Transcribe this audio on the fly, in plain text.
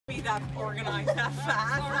be that organized, that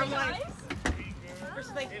fast. Sorry, guys.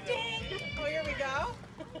 Versus like, ding. Oh, here we go.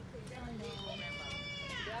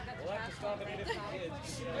 We'll have to stop at 8 different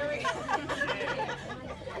kids. There we go.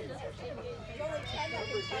 Only 10 that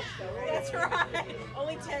can touch though, right? That's right.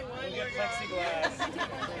 Only 10. We'll get plexiglass.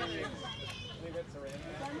 Leave it surrounded.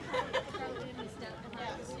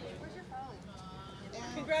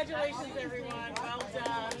 Congratulations, everyone. Well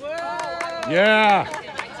done. Whoa. Yeah.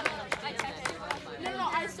 No,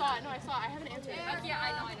 I saw it. No, I saw it. I haven't answered it. Yeah,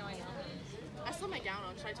 I know. I still have my gown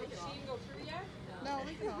on. Should I take it off? No,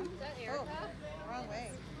 leave it on. Oh, wrong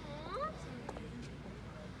way.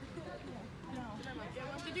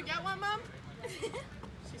 Did you get one, Mom? She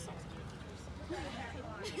sucks.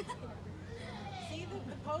 See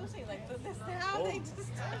the posing, like this how they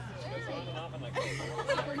just.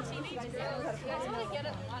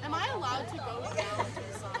 Am I allowed to go down to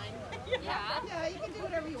the sign? Yeah. Yeah, you can do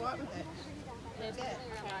whatever you want with it. Wait.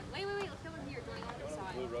 Let's get one here. Going on the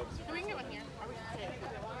side. Can we get one here? Are we okay?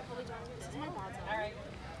 This is my bad side. Alright.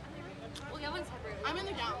 We'll get one separate. I'm in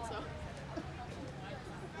the gown, so.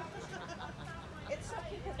 It's so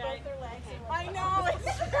cute because both their legs. I know. It's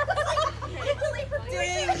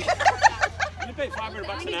ding. You pay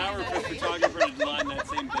 $500 an hour for a photographer to line that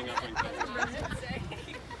same thing up on camera.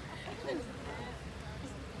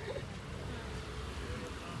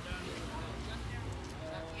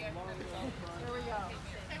 There we go.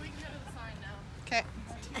 Okay, we can go to the sign now. Okay.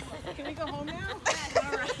 Can we go home now?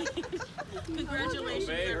 All right. Congratulations,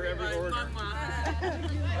 Obey her every everybody. order.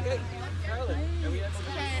 Okay. Carolyn, have we had some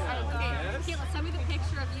Okay. Kayla, send me the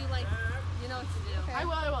picture of you, like, you know what to do. I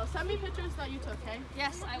will. Send me pictures that you took, okay?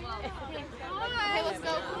 Yes, I will. Okay, Okay, let's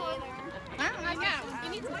go. You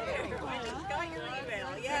need to Got your email.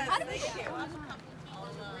 Yes. Thank you.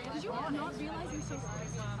 Did you not realize you're so sorry?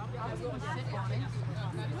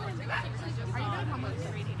 Are you done how much?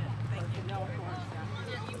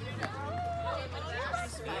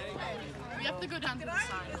 We have to go down to the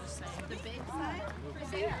sign. The big sign? The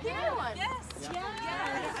big one. Yes.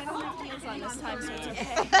 Yeah. I don't have hands on this time, so it's okay.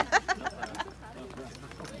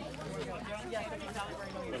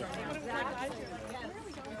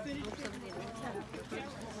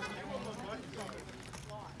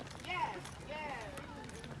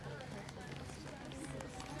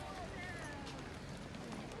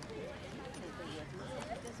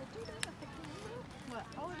 What?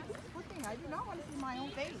 Oh, it's looking. I do not want to see my own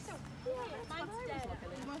face. Mine's dead.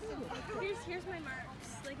 Here's my marks.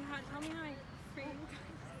 Like, tell me how I frame.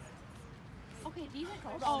 Okay, these are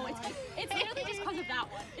called. Oh, it's literally just because of that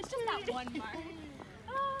one. It's just that one mark.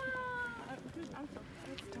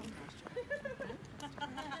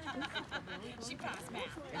 She passed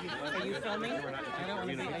math. Are you filming?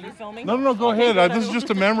 Are you filming? No, go ahead. This is just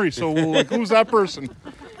a memory. So, like, who's that person?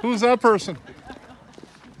 Who's that person?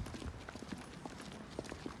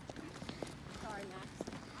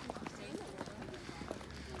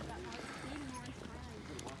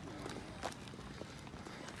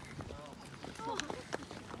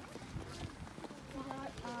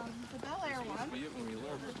 The Bel Air one, which is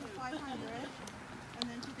 $500, and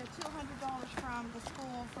then she got $200 from the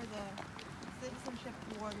school for the citizenship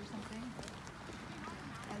award or something.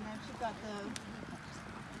 And then she got the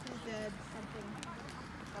who did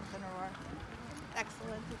something or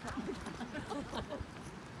excellent.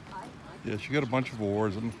 Yeah, she got a bunch of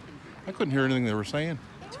awards, and I couldn't hear anything they were saying.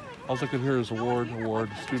 All I could hear is award,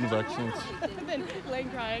 student of excellence. And then Lane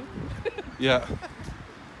crying. Yeah,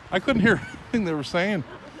 I couldn't hear anything they were saying.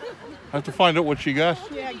 I have to find out what she got.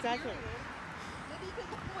 Yeah, exactly.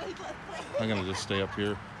 I'm gonna just stay up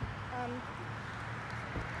here.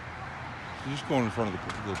 You're just going in front of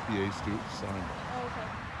the PA student sign. Oh, okay.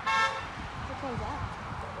 Which one's that?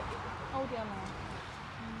 Oh, down there.